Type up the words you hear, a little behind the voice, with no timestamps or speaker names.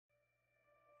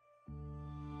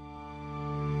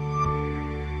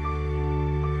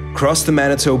Cross the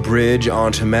Manitou Bridge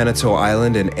onto Manitou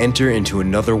Island and enter into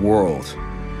another world.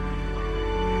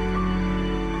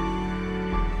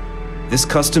 This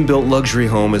custom-built luxury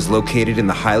home is located in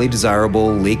the highly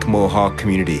desirable Lake Mohawk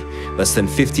community, less than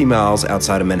 50 miles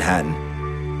outside of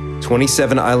Manhattan.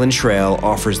 27 Island Trail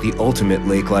offers the ultimate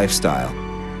lake lifestyle.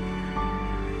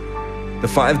 The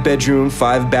 5-bedroom,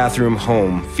 5-bathroom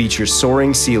home features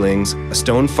soaring ceilings, a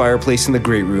stone fireplace in the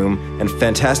great room, and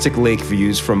fantastic lake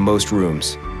views from most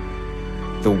rooms.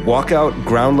 The walkout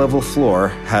ground-level floor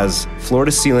has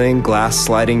floor-to-ceiling glass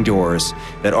sliding doors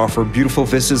that offer beautiful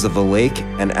vistas of the lake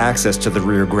and access to the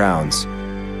rear grounds.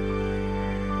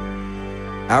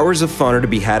 Hours of fun are to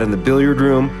be had in the billiard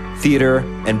room, theater,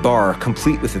 and bar,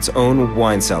 complete with its own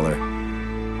wine cellar.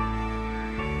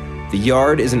 The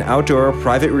yard is an outdoor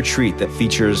private retreat that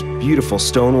features beautiful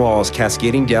stone walls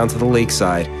cascading down to the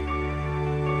lakeside,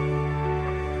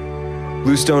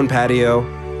 bluestone patio,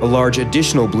 a large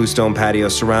additional bluestone patio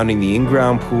surrounding the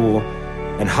in-ground pool,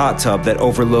 and hot tub that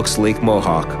overlooks Lake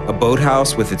Mohawk, a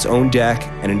boathouse with its own deck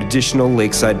and an additional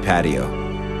lakeside patio.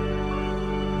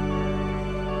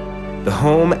 The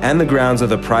home and the grounds of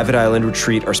the private island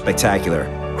retreat are spectacular.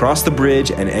 Cross the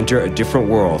bridge and enter a different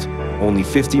world, only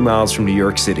 50 miles from New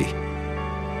York City.